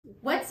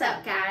What's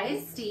up,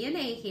 guys?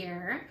 DNA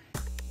here.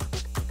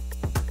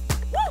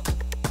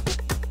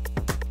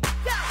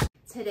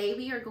 Today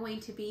we are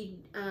going to be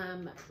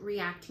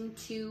reacting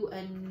to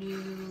a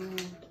new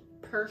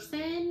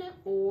person,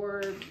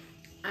 or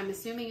I'm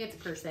assuming it's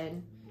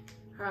person.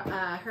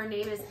 Her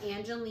name is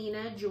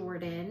Angelina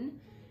Jordan.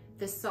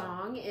 The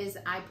song is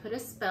I Put a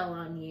Spell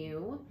on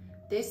You.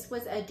 This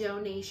was a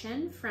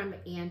donation from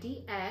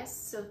Andy S.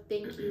 So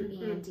thank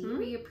you, Andy.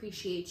 We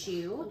appreciate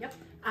you. Yep.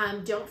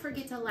 Don't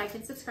forget to like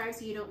and subscribe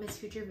so you don't miss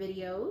future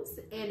videos.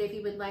 And if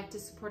you would like to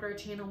support our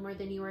channel more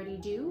than you already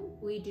do,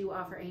 we do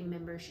offer a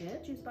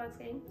membership. Juice box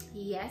gang.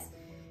 Yes.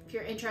 If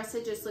you're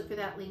interested, just look for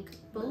that link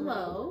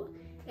below.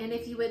 And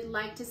if you would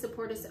like to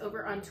support us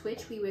over on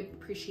Twitch, we would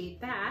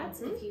appreciate that.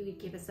 If you would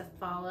give us a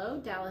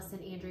follow, Dallas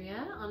and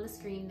Andrea on the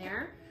screen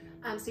there,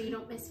 so you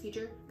don't miss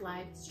future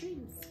live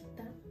streams.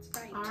 That's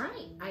right. All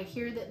right. I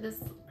hear that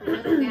this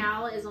little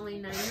gal is only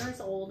 9 years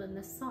old in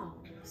this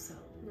song. So,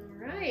 all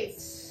right.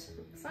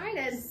 Excited.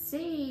 let's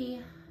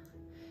see.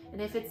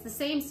 And if it's the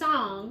same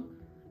song,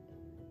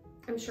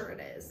 I'm sure it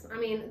is. I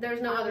mean,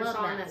 there's no I other love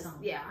song that that's song.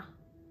 yeah.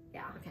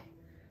 Yeah. Okay.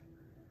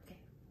 Okay.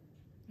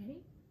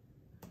 Ready?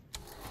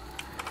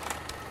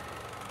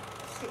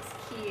 She's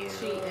cute.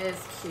 She is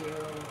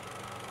cute.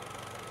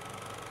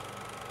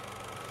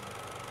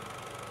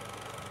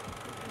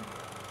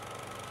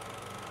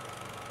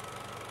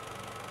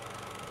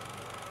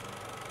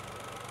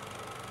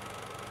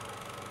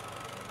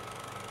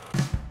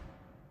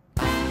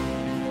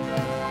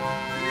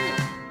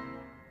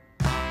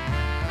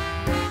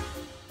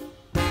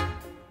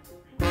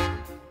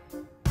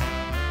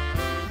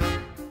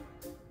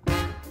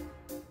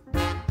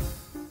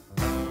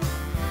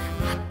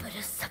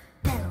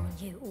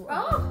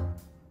 Oh.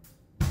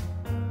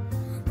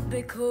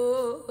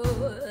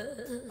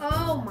 Because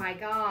Oh my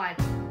God.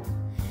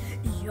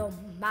 you're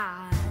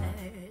mine.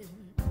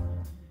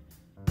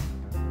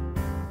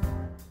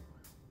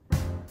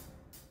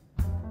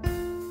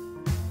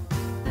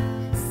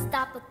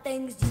 Stop the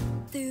things you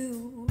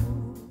do.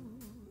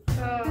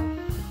 Oh.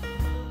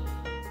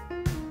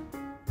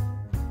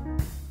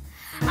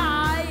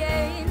 I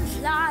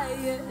ain't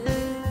lying.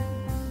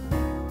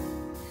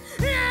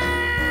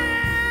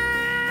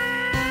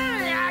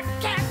 I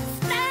can't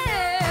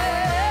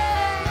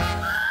stand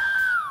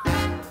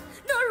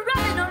no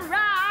running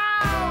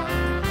around.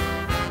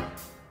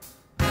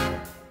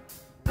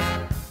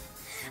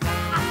 I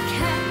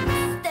can't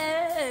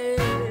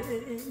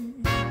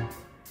stand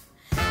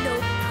no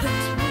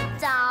put me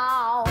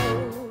down.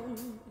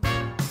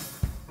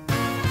 I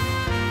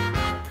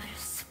put a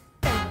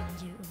spell on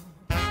you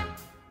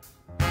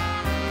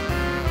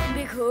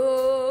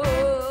because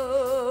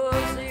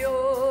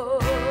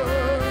you're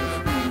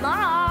mine,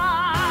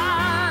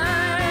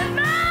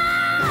 mine.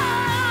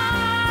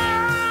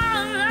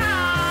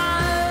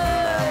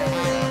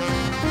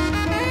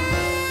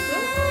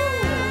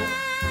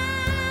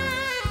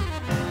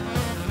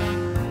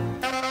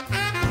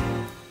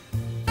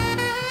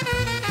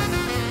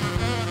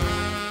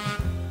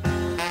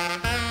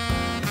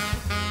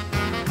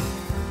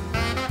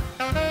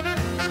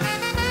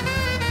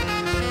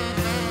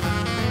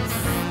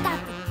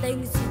 Stop the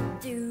things you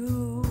do.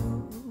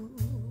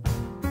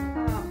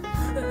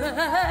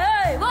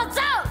 Hey, what's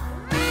up?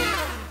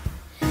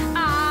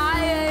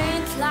 I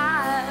ain't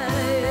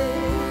lying.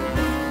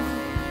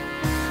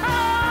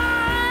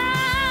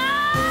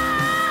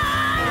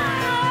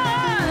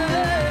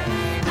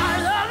 I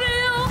love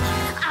you,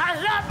 I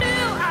love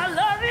you, I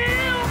love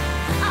you,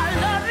 I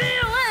love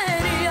you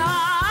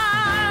anyhow.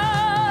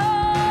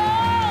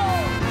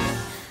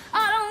 I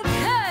don't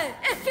care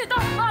if you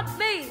don't want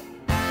me,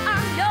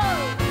 I'm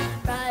yours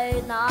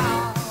right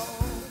now.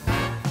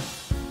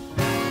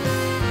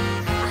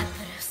 I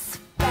put a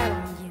spell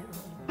on you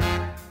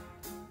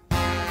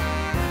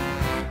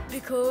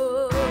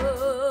because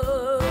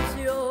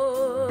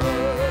you're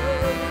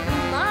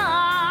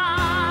mine.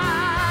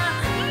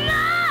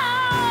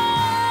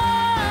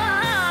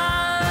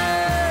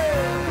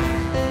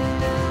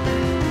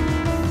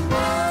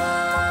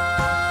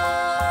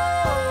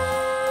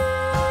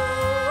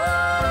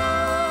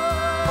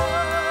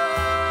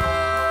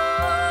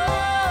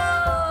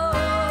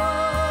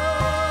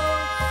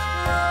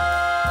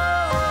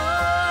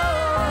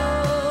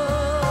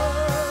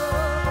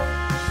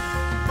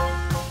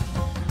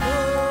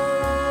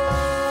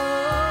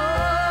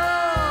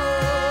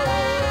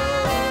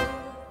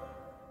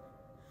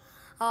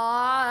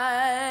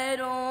 I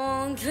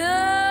don't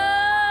care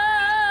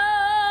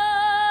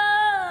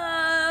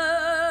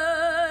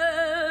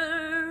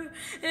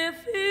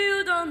if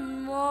you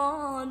don't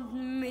want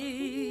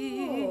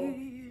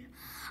me.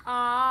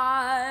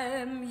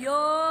 I'm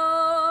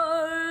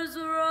yours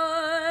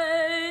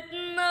right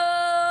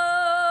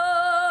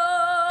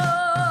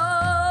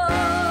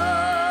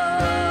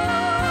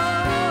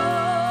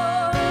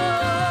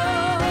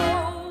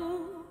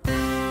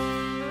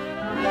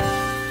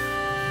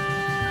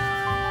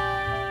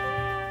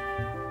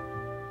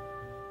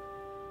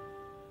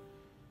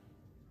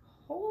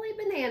Holy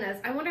bananas.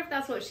 I wonder if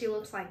that's what she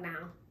looks like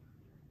now.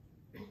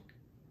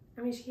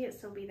 I mean, she can't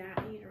still be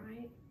that age,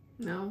 right?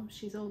 No,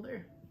 she's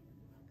older.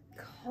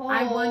 Cold.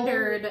 I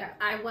wondered.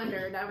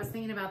 I was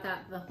thinking about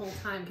that the whole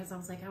time because I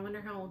was like, I wonder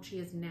how old she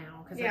is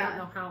now because I don't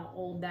know how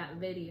old that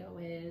video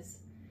is.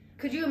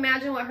 Could you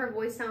imagine what her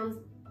voice sounds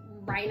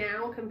right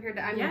now compared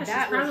to? I mean, Yeah,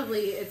 that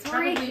it's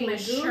probably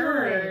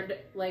matured good.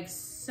 like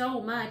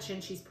so much,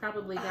 and she's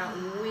probably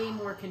got way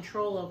more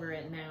control over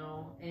it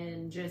now,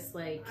 and just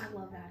like I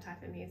love that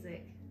type of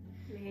music,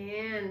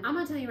 man. I'm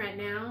gonna tell you right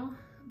now,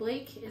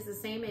 Blake is the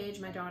same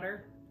age, my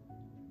daughter.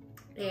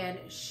 And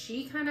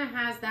she kind of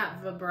has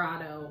that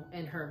vibrato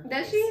in her voice.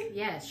 Does she?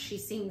 Yes, she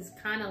sings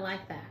kind of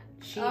like that.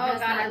 She Oh, has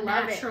God, I that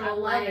love it. natural, I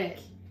love like, it.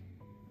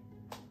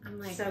 I'm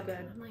like, So good.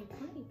 I'm like,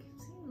 Blake,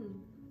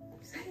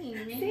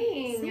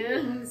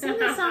 sing Sing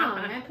the song.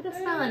 I put a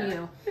spell on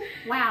you.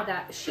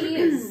 Wow, she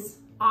is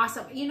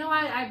awesome. You know,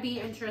 I'd be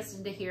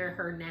interested to hear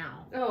her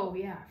now. Oh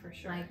yeah, for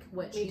sure. Like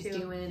what Me she's too.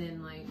 doing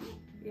and like,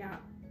 Yeah.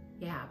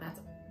 that's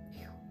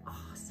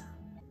awesome.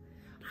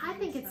 I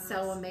think it's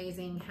so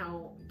amazing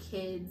how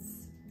kids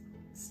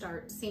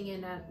start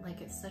singing at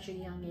like at such a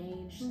young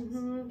age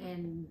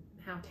and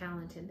how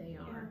talented they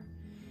are.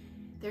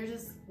 There's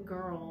this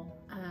girl,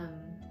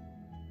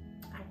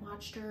 I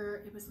watched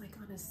her, it was like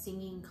on a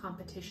singing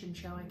competition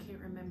show. I can't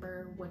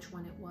remember which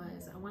one it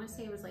was. I want to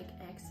say it was like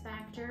X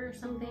Factor or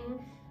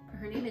something. But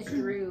her name is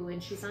Drew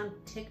and she's on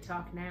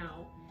TikTok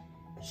now.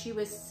 She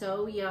was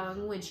so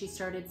young when she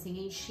started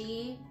singing.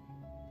 She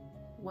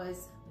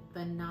was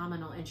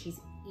phenomenal and she's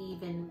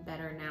even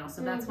better now.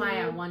 So that's why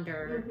I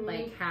wonder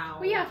like how.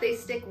 Well, yeah, if they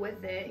stick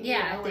with it.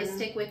 Yeah, if they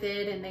stick with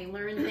it and they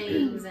learn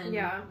things and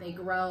they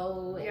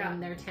grow in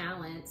their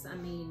talents. I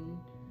mean,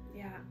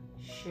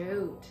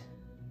 shoot.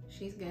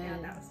 She's good. Yeah,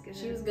 that was good.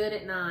 She was good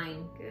at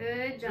 9.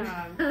 Good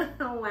job.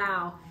 Oh,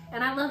 wow.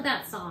 And I love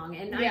that song.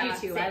 And I do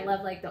too. Same. I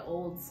love like the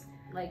old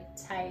like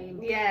type of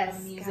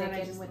music God,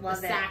 and with the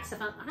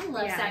saxophone. I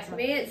love saxophone.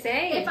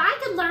 Same. If I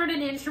could learn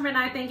an instrument,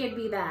 I think it'd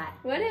be that.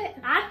 Would it?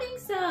 I think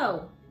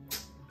so.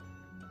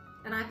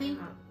 And I think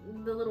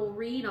the little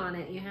reed on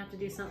it, you have to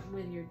do something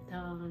with your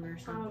tongue or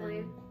something.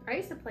 Probably. I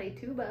used to play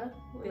tuba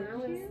when I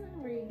was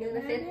Were you in good the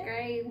at 5th it?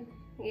 grade.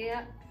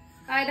 Yeah.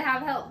 I had to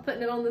have help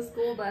putting it on the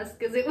school bus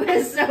because it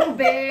was so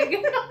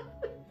big.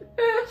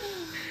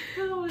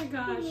 Oh my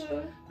gosh.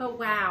 But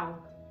wow.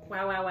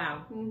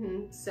 Wow.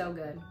 So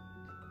good.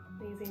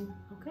 Amazing.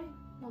 Okay.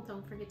 Well,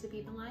 don't forget to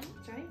be the light.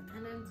 Right?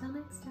 And until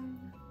next time,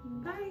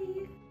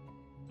 bye.